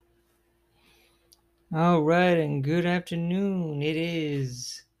All right, and good afternoon. It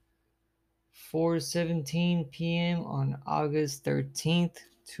is 4:17 p.m. on August 13th,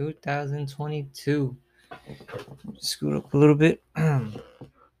 2022. Scoot up a little bit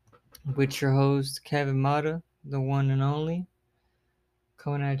with your host, Kevin Mata, the one and only,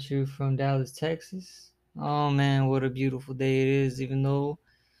 coming at you from Dallas, Texas. Oh man, what a beautiful day it is, even though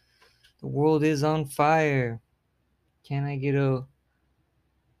the world is on fire. Can I get a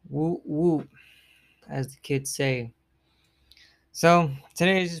whoop whoop, as the kids say? So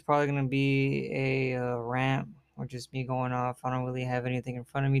today is just probably gonna be a rant or just me going off. I don't really have anything in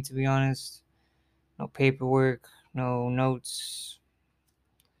front of me, to be honest. No paperwork, no notes.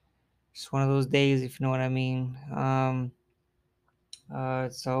 Just one of those days, if you know what I mean.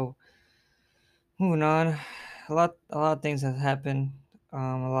 So moving on, a lot of things have happened. A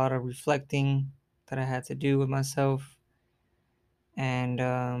lot of reflecting that I had to do with myself,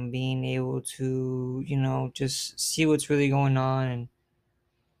 and being able to, just see what's really going on and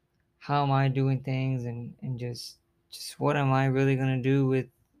how am I doing things, and just what am I really gonna do with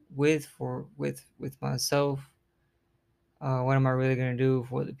myself? What am I really gonna do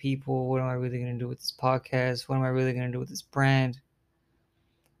for the people? What am I really gonna do with this podcast? What am I really gonna do with this brand?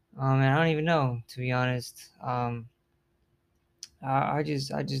 And I don't even know, to be honest. I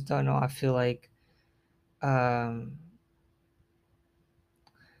just don't know. I feel like um,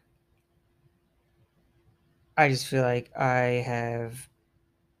 I just feel like I have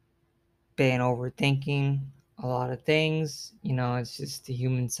been overthinking a lot of things. It's just the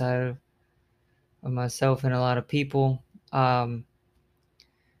human side of myself and a lot of people. Um,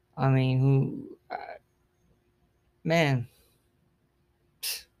 I mean, man,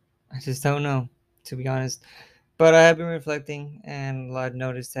 I just don't know, to be honest. But I have been reflecting, and I've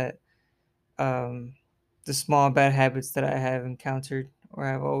noticed that um, the small bad habits that I have encountered, or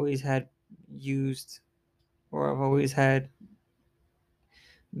I've always had used, or I've always had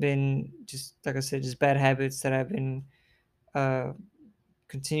been just like I said, just bad habits that I've been uh,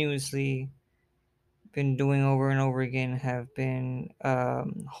 continuously been doing over and over again have been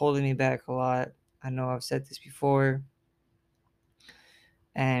holding me back a lot. I know I've said this before,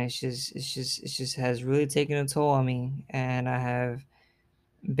 and it just has really taken a toll on me, and I have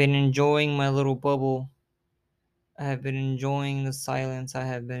been enjoying my little bubble. I have been enjoying the silence. I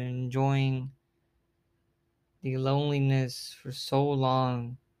have been enjoying the loneliness for so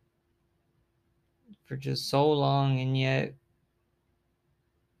long, for just so long, and yet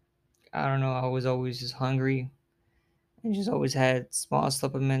I don't know, I was always just hungry and just always had small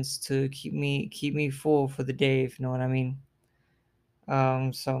supplements to keep me full for the day, if you know what I mean.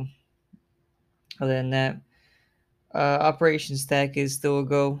 So other than that, Operation Stack is still a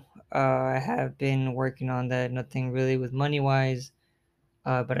go. I have been working on that. Nothing really with money wise,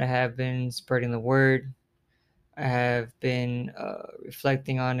 but I have been spreading the word. I have been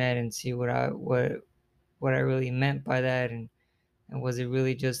reflecting on it and see what I really meant by that, and was it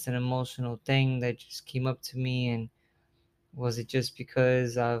really just an emotional thing that just came up to me, and was it just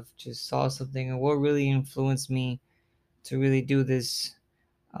because I've just saw something, and what really influenced me to really do this?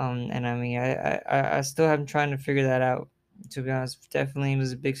 And I mean, I still have trying to figure that out. To be honest, definitely it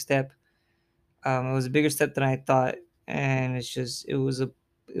was a big step. It was a bigger step than I thought, and it was a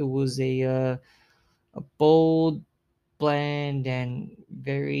bold, bland, and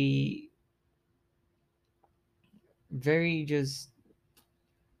very just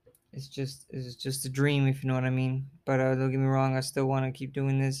it's just a dream, if you know what I mean. But don't get me wrong, I still want to keep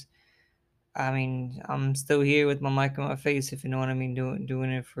doing this. I mean, I'm still here with my mic on my face, if you know what I mean,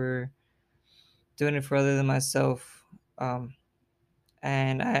 doing it for other than myself. Um,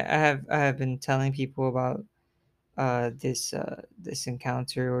 and I have been telling people about this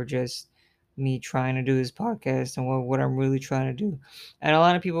encounter, or just me trying to do this podcast, and what I'm really trying to do. And a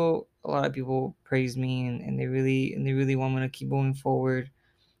lot of people praise me, and they really want me to keep moving forward.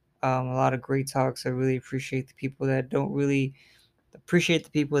 A lot of great talks. I really appreciate the people that don't really appreciate the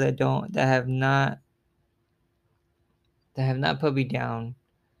people that have not put me down.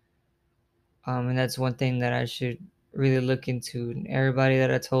 And that's one thing that I should really look into. And everybody that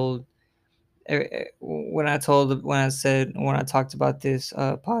I told, when I talked about this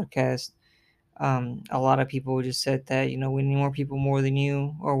podcast, a lot of people just said that, we need more people more than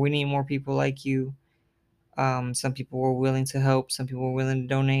you, or we need more people like you. Some people were willing to help. Some people were willing to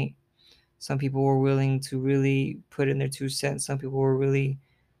donate. Some people were willing to really put in their 2 cents. Some people were really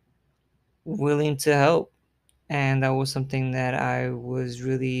willing to help, and that was something that I was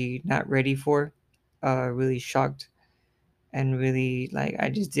really not ready for. Really shocked, and really, like, I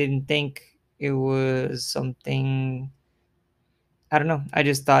just didn't think it was something. I don't know. I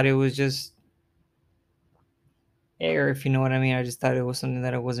just thought it was just air, if you know what I mean. I just thought it was something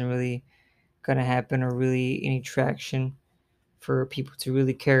that it wasn't really gonna happen or really any traction for people to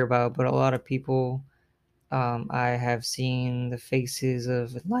really care about. But a lot of people, I have seen the faces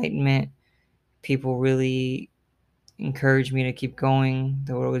of enlightenment. People really encourage me to keep going.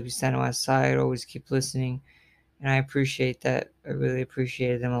 They would always be standing on my side, always keep listening, and I appreciate that. I really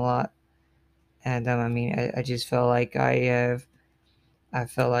appreciated them a lot. And I mean, I just felt like I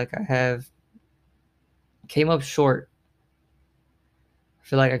felt like I have came up short. I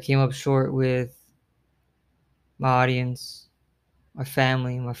feel like I came up short with my audience, my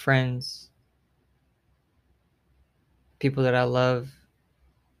family, my friends, people that I love,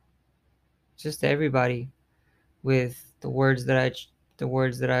 just everybody with the words that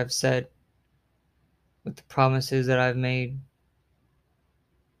I've said, with the promises that I've made,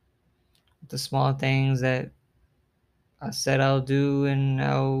 the small things that I said I'll do and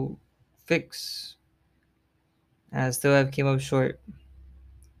I'll fix. And I still have came up short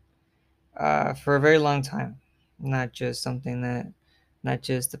for a very long time. Not just something that, not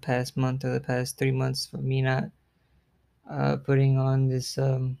just the past month or the past 3 months for me not putting on this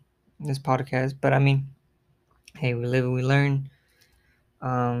podcast. But I mean, hey, we live and we learn.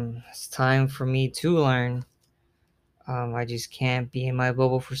 It's time for me to learn. I just can't be in my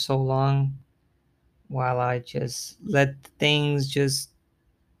bubble for so long while I just let things just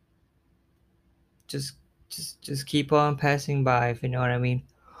just keep on passing by, if you know what I mean.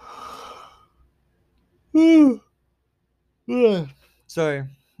 Sorry,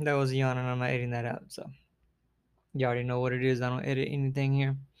 that was a yawn and I'm not editing that out. So you already know what it is. I don't edit anything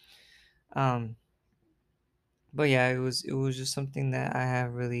here. Um, but yeah, it was just something that I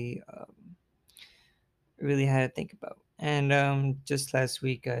have really had to think about. And just last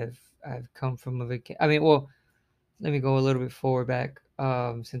week, I've come from a vacation. I mean, well, let me go a little bit forward back.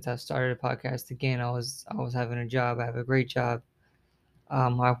 Since I started a podcast again, I was having a job. I have a great job.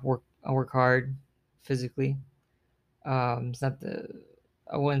 I work hard physically. It's not the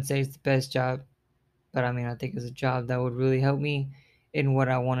I wouldn't say it's the best job, but I mean I think it's a job that would really help me in what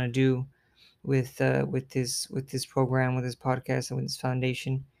I want to do with this program, with this podcast, and with this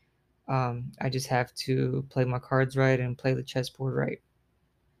foundation. I just have to play my cards right and play the chessboard right.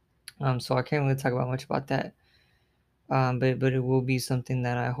 So I can't really talk about much about that. But it will be something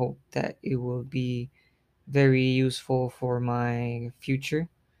that I hope that it will be very useful for my future.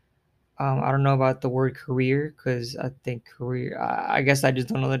 I don't know about the word career because I think career. I guess I just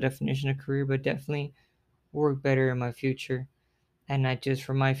don't know the definition of career, but definitely work better in my future, and not just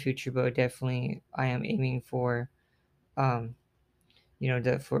for my future, but definitely I am aiming for, um,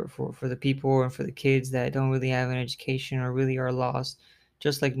 that for the people and for the kids that don't really have an education or really are lost,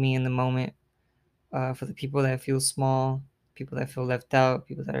 just like me in the moment. For the people that feel small, people that feel left out,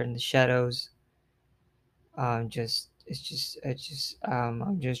 people that are in the shadows. I'm just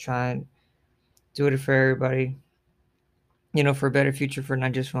trying to do it for everybody, for a better future, for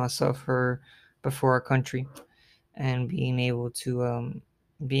not just for myself, but for our country, and being able to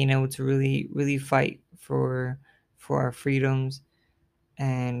really fight for our freedoms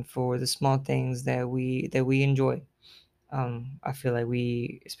and for the small things that we enjoy. I feel like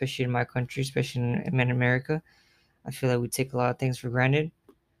we, especially in my country, especially in America, I feel like we take a lot of things for granted.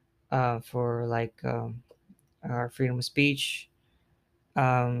 For like our freedom of speech,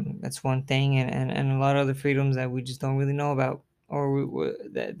 that's one thing, and a lot of other freedoms that we just don't really know about, or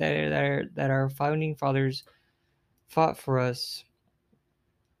that our founding fathers fought for us,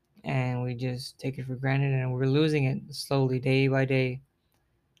 and we just take it for granted, and we're losing it slowly, day by day,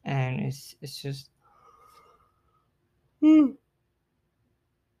 and it's just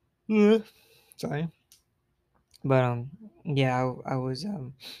yeah. Sorry, but yeah, I was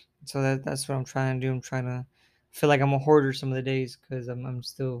so that's what I'm trying to do. I'm trying to feel like I'm a hoarder some of the days because I'm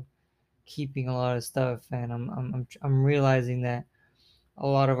still keeping a lot of stuff, and I'm realizing that a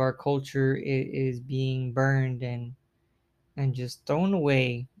lot of our culture is being burned and just thrown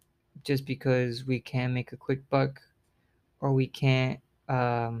away just because we can't make a quick buck, or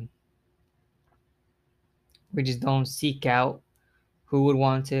um we just don't seek out who would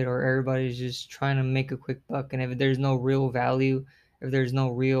want it, or everybody's just trying to make a quick buck. And if there's no real value, if there's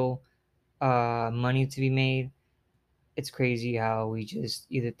no real money to be made, it's crazy how we just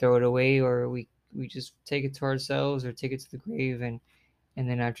either throw it away, or we just take it to ourselves or take it to the grave, and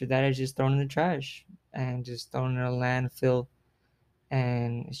then after that it's just thrown in the trash and just thrown in a landfill.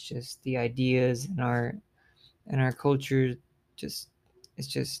 And it's just the ideas and our culture, just it's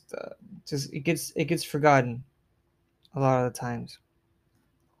just it gets forgotten. A lot of the times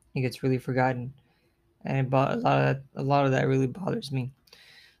it gets really forgotten, and a lot of that really bothers me.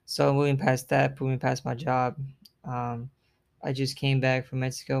 So moving past that, moving past my job, Um, I just came back from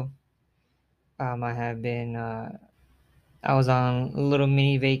Mexico. I have been. I was on a little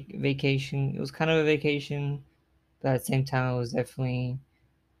mini vacation. It was kind of a vacation, but at the same time, it was definitely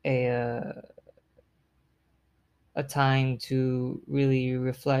a uh, a time to really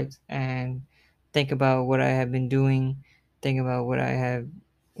reflect and think about what I have been doing, think about what I have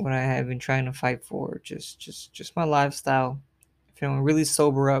been trying to fight for. Just my lifestyle. Really really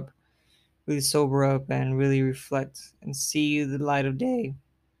sober up, and really reflect and see the light of day.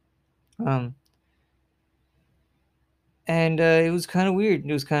 Um, and it was kind of weird.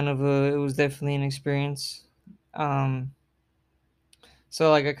 It was definitely an experience. Um, so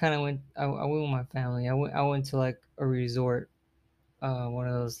like I kind of went. I went with my family. I went to like a resort, one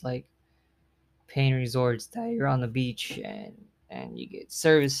of those like paying resorts that you're on the beach and you get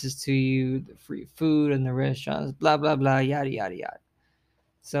services to you, the free food and the restaurants, blah blah blah, yada yada yada.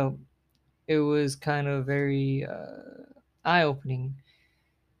 So it was kind of very eye opening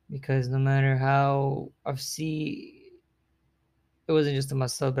because no matter how I see, it wasn't just to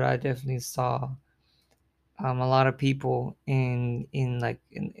myself, but I definitely saw a lot of people in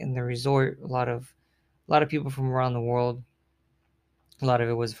the resort, a lot of people from around the world. A lot of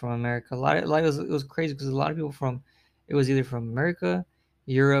it was from America. It was crazy because a lot of people from it was either from America,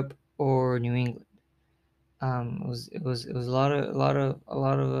 Europe, or New England. It was a lot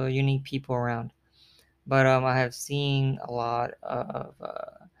of unique people around. But I have seen a lot of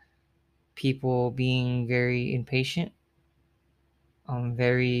people being very impatient,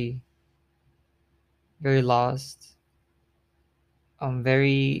 very very lost,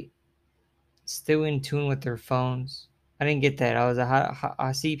 very still in tune with their phones. I didn't get that.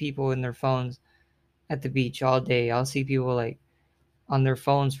 I see people in their phones at the beach all day. I'll see people like on their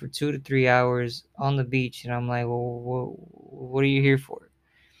phones for 2 to 3 hours on the beach, and I'm like, well, what are you here for?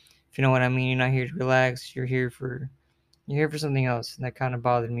 If you know what I mean, you're not here to relax. You're here for something else, and that kind of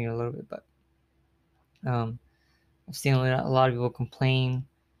bothered me a little bit. But um, I've seen a lot of people complain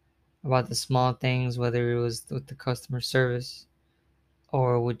about the small things, whether it was with the customer service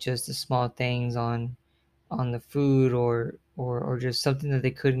or with just the small things on the food or just something that they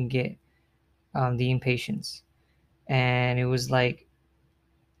couldn't get, the impatience. And it was like,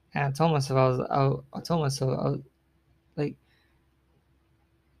 and I told myself I told myself I was like,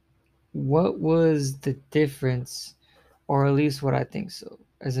 what was the difference, or at least what I think so,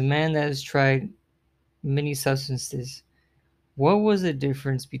 as a man that has tried many substances, what was the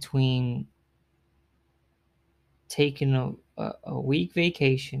difference between taking a week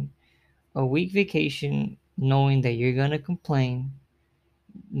vacation knowing that you're gonna complain,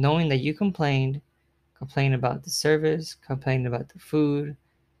 knowing that you complain about the service, complain about the food,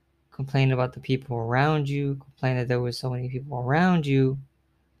 complain about the people around you, complain that there were so many people around you,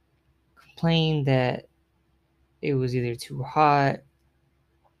 complain that it was either too hot,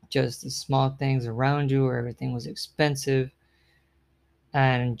 just the small things around you, or everything was expensive,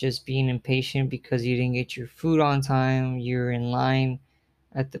 and just being impatient because you didn't get your food on time, you're in line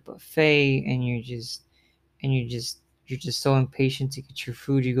at the buffet, and you're just so impatient to get your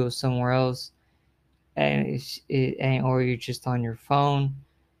food, you go somewhere else, or you're just on your phone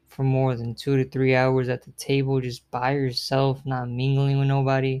for more than 2 to 3 hours at the table, just by yourself, not mingling with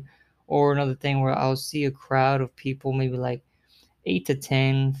nobody. Or another thing where I'll see a crowd of people, maybe like 8 to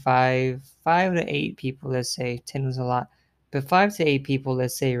 10, 5 to 8 people, let's say. 10 is a lot, but 5 to 8 people,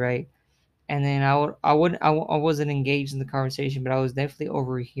 let's say, right? And then I wasn't engaged in the conversation, but I was definitely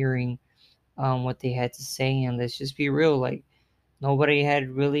overhearing what they had to say. And let's just be real, like nobody had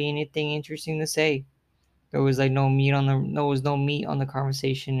really anything interesting to say. There was like no meat on the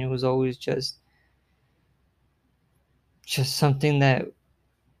conversation. It was always just something that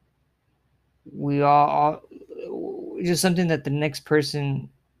we just something that the next person,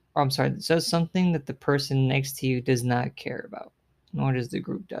 I'm sorry, just something that the person next to you does not care about, nor does the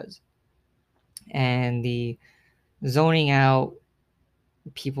group does. And the zoning out,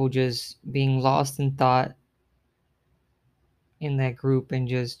 people just being lost in thought in that group, and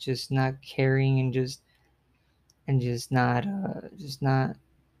just not caring, and just not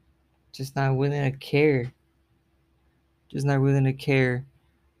willing to care, just not willing to care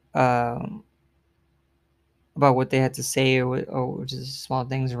um, about what they had to say, or just small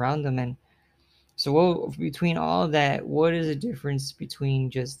things around them. And so, between all of that, what is the difference between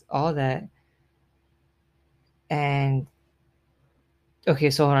just all that and okay?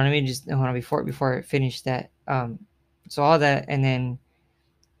 So hold on, let me just hold on before I finish that. So all that, and then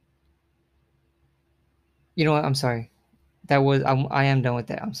you know what? I'm sorry. I am done with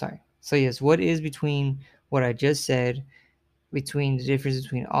that. I'm sorry. So yes, what is between what I just said, between the difference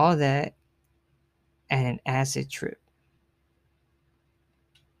between all that and an acid trip.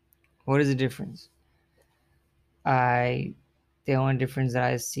 What is the difference? I the only difference that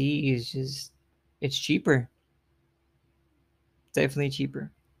I see is just it's cheaper. Definitely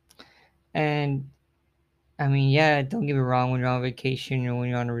cheaper. And I mean, yeah, don't get me wrong, when you're on vacation or when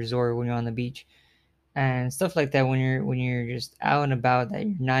you're on a resort, when you're on the beach and stuff like that, when you're just out and about, that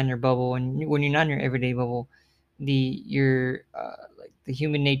you're not in your bubble, and when you're not in your everyday bubble, your like the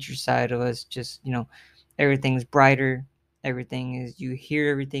human nature side of us, just everything's brighter, everything is, you hear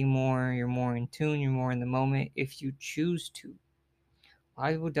everything more, you're more in tune, you're more in the moment if you choose to. A lot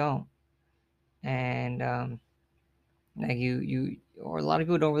of people don't, and like or a lot of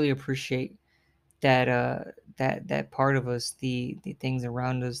people don't really appreciate that that part of us, the things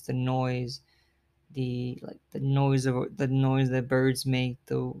around us, the noise, the noise that birds make,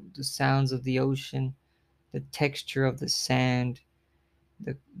 the sounds of the ocean, the texture of the sand,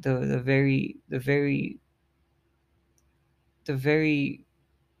 the very the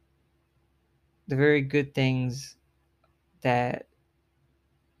very good things that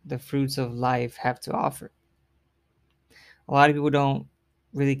the fruits of life have to offer. A lot of people don't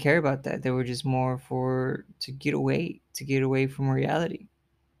really care about that. They were just more for to get away from reality.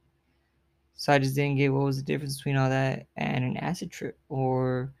 So I just didn't get what was the difference between all that and an acid trip,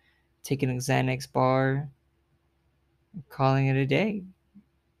 or taking a Xanax bar, calling it a day.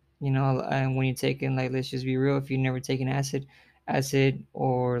 And when you take in, like, let's just be real, if you've never taken acid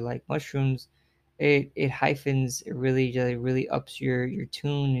or like mushrooms, it hyphens, it really ups your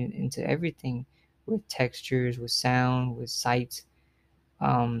tune into everything, with textures, with sound, with sight,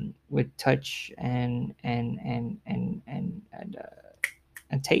 with touch, and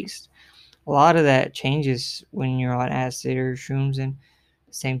taste. A lot of that changes when you're on acid or shrooms, and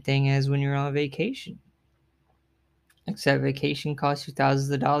same thing as when you're on vacation. Except vacation costs you thousands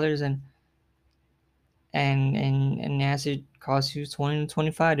of dollars, and acid costs you 20 to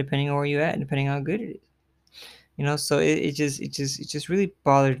 25, depending on where you're at and depending on how good it is. So it just really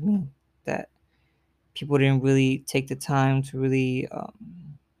bothered me that people didn't really take the time to really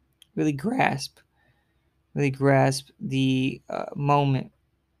grasp the moment.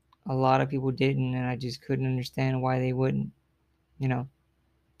 A lot of people didn't, and I just couldn't understand why they wouldn't. You know,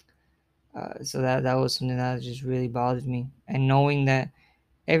 so that was something that just really bothered me. And knowing that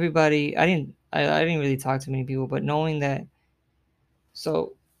everybody, I didn't really talk to many people, but knowing that,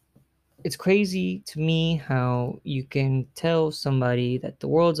 so it's crazy to me how you can tell somebody that the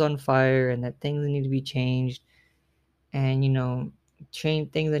world's on fire and that things need to be changed, and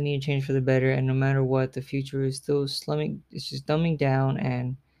change things that need to change for the better, and no matter what, the future is still slumming, it's just dumbing down,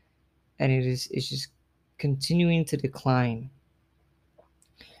 and it's just continuing to decline.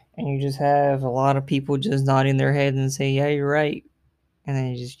 And you just have a lot of people just nodding their heads and say, yeah, you're right, and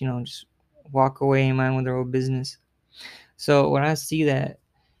then you just walk away and mind with their own business. So when I see that,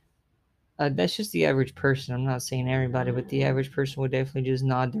 that's just the average person. I'm not saying everybody, but the average person would definitely just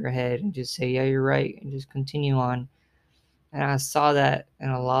nod their head and just say, yeah, you're right, and just continue on. And I saw that in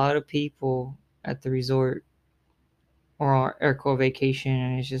a lot of people at the resort or our airco vacation,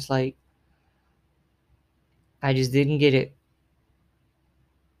 and it's just like, I just didn't get it.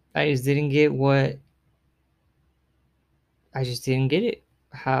 I just didn't get what I just didn't get it.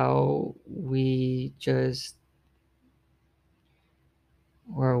 How we just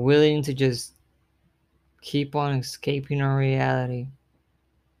were willing to just keep on escaping our reality.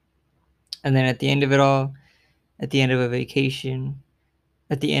 And then at the end of it all, at the end of a vacation,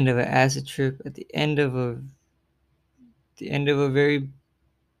 at the end of an acid trip, at the end of a very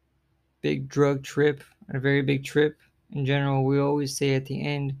big drug trip, a very big trip in general, we always say at the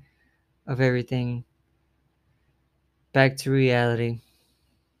end of everything, back to reality.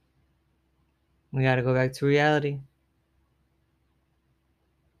 We got to go back to reality.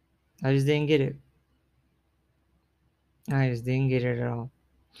 I just didn't get it. I just didn't get it at all.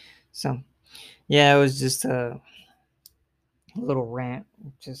 So, yeah, it was just a little rant,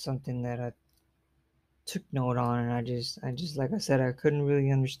 just something that I took note on, and I just, like I said, I couldn't really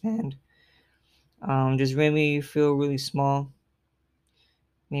understand. Just made me feel really small.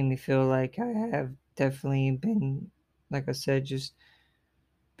 Made me feel like I have definitely been, like I said, just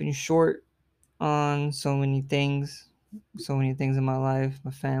been short on so many things in my life, my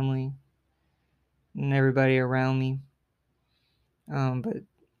family, and everybody around me. But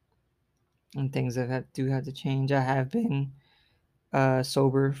and things that do have to change. I have been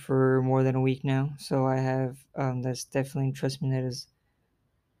sober for more than a week now, so I have that's definitely, trust me, that is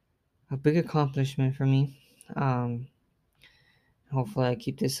a big accomplishment for me. Um, Hopefully, I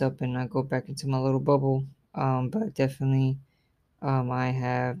keep this up and I go back into my little bubble. But definitely, I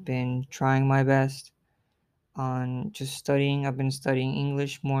have been trying my best. on just studying. I've been studying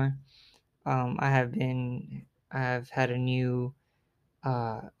English more. I have had a new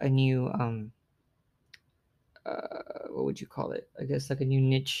what would you call it? I guess like a new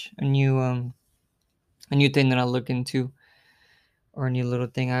niche, a new thing that I look into, or a new little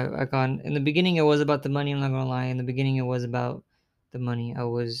thing I got. In the beginning, it was about the money. I'm not gonna lie. In the beginning, it was about the money.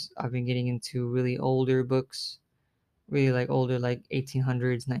 I've been getting into really older books, really like older, like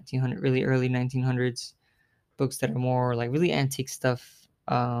 1800s, 1900, really early 1900s books that are more like really antique stuff,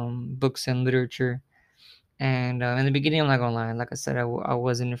 books and literature. And in the beginning, I'm not gonna lie. Like I said, I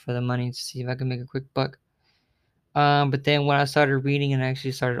was in it for the money to see if I could make a quick buck. But then when I started reading and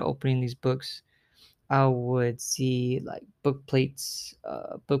actually started opening these books, I would see like book plates.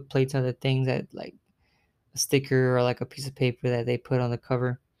 Book plates are the things that like a sticker or like a piece of paper that they put on the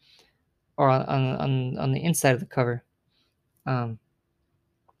cover or on the inside of the cover. Um,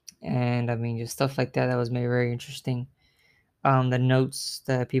 and I mean, just stuff like that that was made very interesting. The notes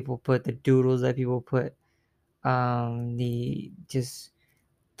that people put, the doodles that people put, the just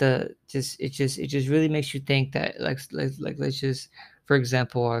it just really makes you think that like let's just, for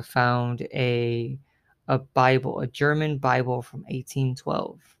example, I found a Bible, a German Bible from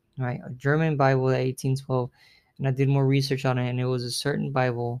 1812, right? A German Bible at 1812, and I did more research on it, and it was a certain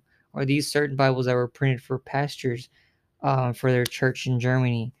Bible, or these certain Bibles that were printed for pastors, for their church in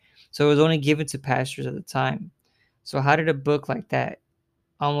Germany. So it was only given to pastors at the time. So how did a book like that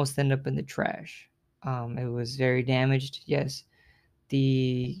almost end up in the trash? It was very damaged, yes.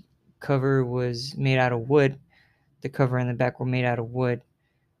 The cover was made out of wood. The cover and the back were made out of wood,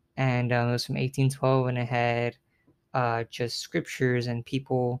 and it was from 1812, and it had just scriptures and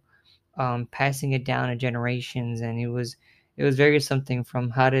people passing it down to generations, and it was very something. From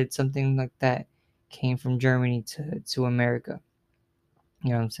how did something like that came from Germany to America? You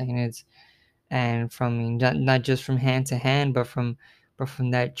know what I'm saying? It's and from, I mean, not just from hand to hand, but from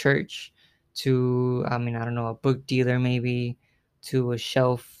that church to, I mean, I don't know, a book dealer maybe, to a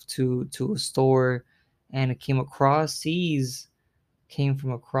shelf, to a store, and it came from across the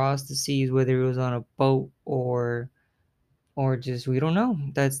seas, whether it was on a boat or just, we don't know.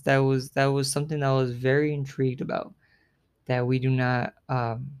 That was something that I was very intrigued about, that we do not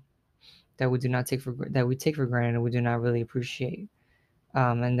that we take for granted, and we do not really appreciate.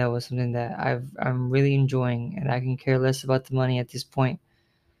 And that was something that I'm really enjoying, and I can care less about the money at this point.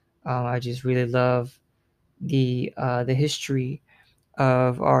 I just really love the history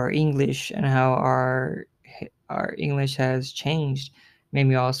of our English and how our English has changed. Made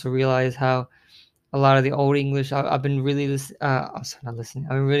me also realize how a lot of the old English, I've been really I'm sorry, not listening.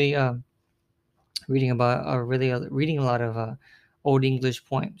 I've been really reading a lot of old English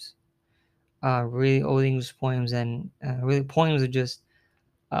poems, really old English poems, and really poems are just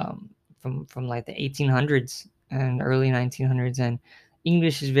um, from like the 1800s and early 1900s. And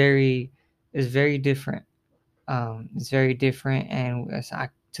English is very different. It's very different, and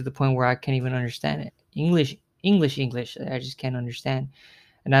to the point where I can't even understand it. English, I just can't understand.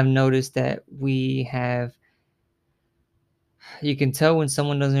 And I've noticed that we have, you can tell when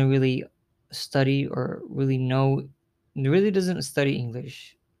someone doesn't really study or really know, really doesn't study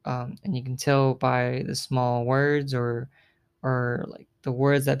English. And you can tell by the small words, or like the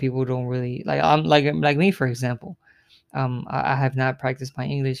words that people don't really like. I'm like me, for example. I have not practiced my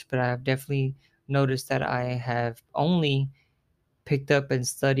English, but I have definitely noticed that I have only picked up and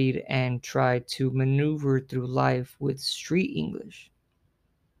studied and tried to maneuver through life with street English.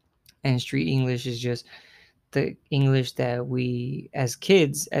 And street English is just the English that we, as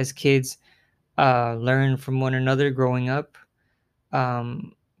kids, learn from one another growing up.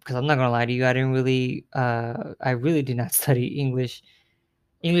 Because I'm not gonna lie to you, I really did not study English.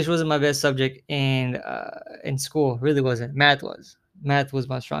 English wasn't my best subject in school. Really wasn't. Math was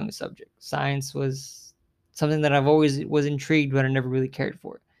my strongest subject. Science was something that I've always was intrigued, but I never really cared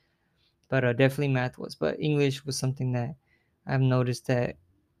for. But definitely math was. But English was something that I've noticed that,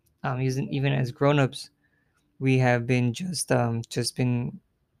 even as grown-ups, we have been just been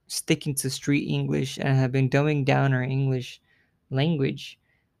sticking to street English, and have been dumbing down our English language,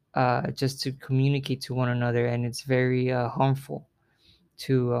 just to communicate to one another, and it's very harmful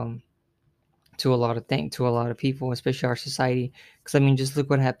to to a lot of people, especially our society. Because I mean, just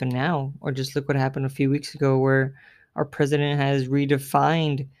look what happened now, or just look what happened a few weeks ago, where our president has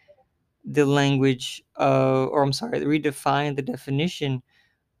redefined the language, or I'm sorry, redefined the definition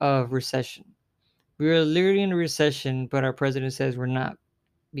of recession. We are literally in a recession, but our president says we're not,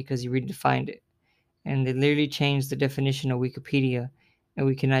 because he redefined it, and they literally changed the definition of Wikipedia, and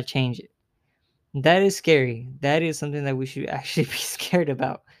we cannot change it. That is scary. That is something that we should actually be scared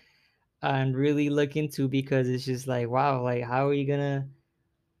about. and really look into, because it's just like, wow, like how are you gonna,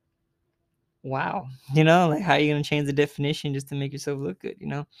 wow, like how are you gonna change the definition just to make yourself look good,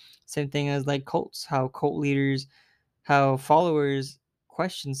 Same thing as like cults, how cult leaders, how followers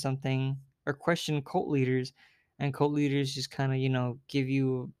question something or question cult leaders, and cult leaders just kind of, give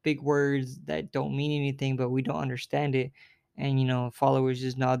you big words that don't mean anything, but we don't understand it. And, followers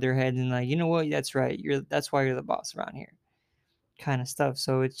just nod their heads and like, you know what, that's right. That's why you're the boss around here, kind of stuff.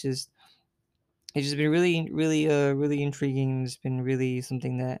 So it's just been really, really, really intriguing. It's been really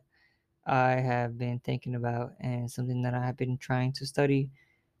something that I have been thinking about, and something that I have been trying to study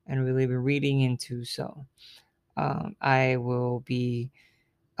and really been reading into. So I will be,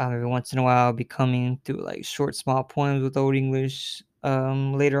 every once in a while, I'll be coming through like short, small poems with Old English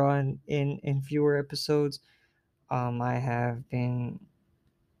later on in fewer episodes. I have been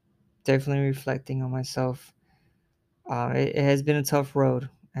definitely reflecting on myself. It has been a tough road.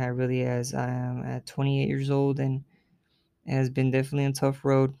 It really has. I am at 28 years old, and it has been definitely a tough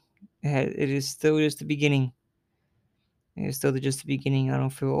road. It is still just the beginning. It is still just the beginning. I don't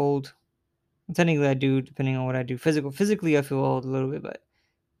feel old. Technically, I do, depending on what I do. Physically, I feel old a little bit, but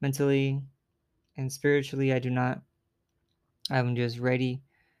mentally and spiritually, I do not. I'm just ready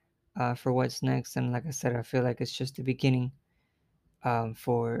for what's next. And like I said, I feel like it's just the beginning,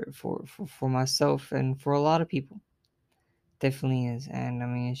 for myself and for a lot of people. Definitely is. And I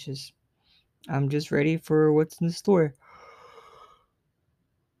mean, it's just, I'm just ready for what's in the store.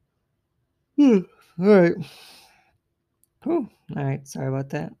 All right. Cool. All right. Sorry about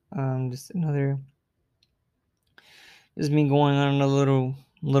that. Just me going on a little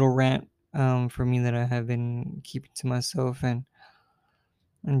rant for me that I have been keeping to myself, and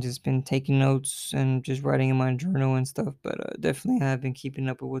just been taking notes and just writing in my journal and stuff. But definitely have been keeping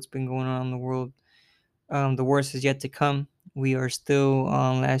up with what's been going on in the world. The worst is yet to come. We are still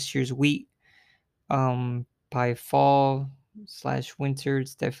on last year's wheat. By fall slash winter,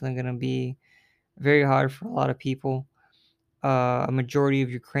 it's definitely gonna be very hard for a lot of people. A majority of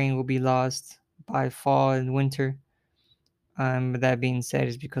Ukraine will be lost by fall and winter. But that being said,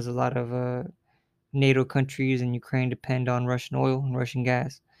 is because a lot of NATO countries and Ukraine depend on Russian oil and Russian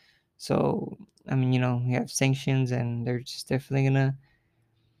gas. So, I mean, we have sanctions, and they're just definitely gonna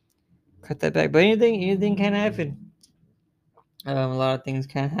cut that back. But anything can happen. A lot of things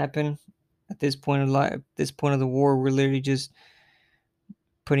can happen at this point of life. At this point of the war, we're literally just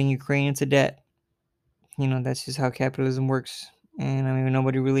putting Ukraine into debt. That's just how capitalism works. And I mean,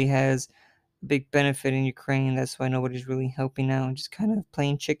 nobody really has a big benefit in Ukraine. That's why nobody's really helping out. Just kind of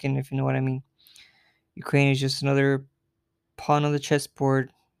playing chicken, if you know what I mean. Ukraine is just another pawn on the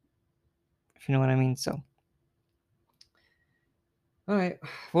chessboard, if you know what I mean. So, all right.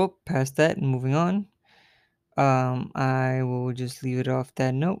 Well, past that and moving on. I will just leave it off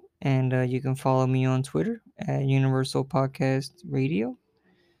that note, and you can follow me on Twitter at Universal Podcast Radio.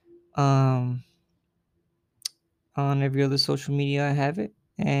 Um, on every other social media, I have it,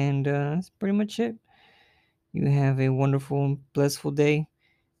 and that's pretty much it. You have a wonderful and blissful day.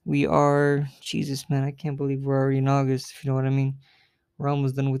 We are, Jesus, man, I can't believe we're already in August. If you know what I mean, we're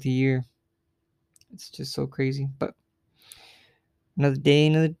almost done with the year. It's just so crazy, but another day,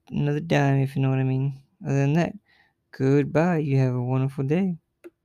 another dime. If you know what I mean. Other than that, goodbye. You have a wonderful day.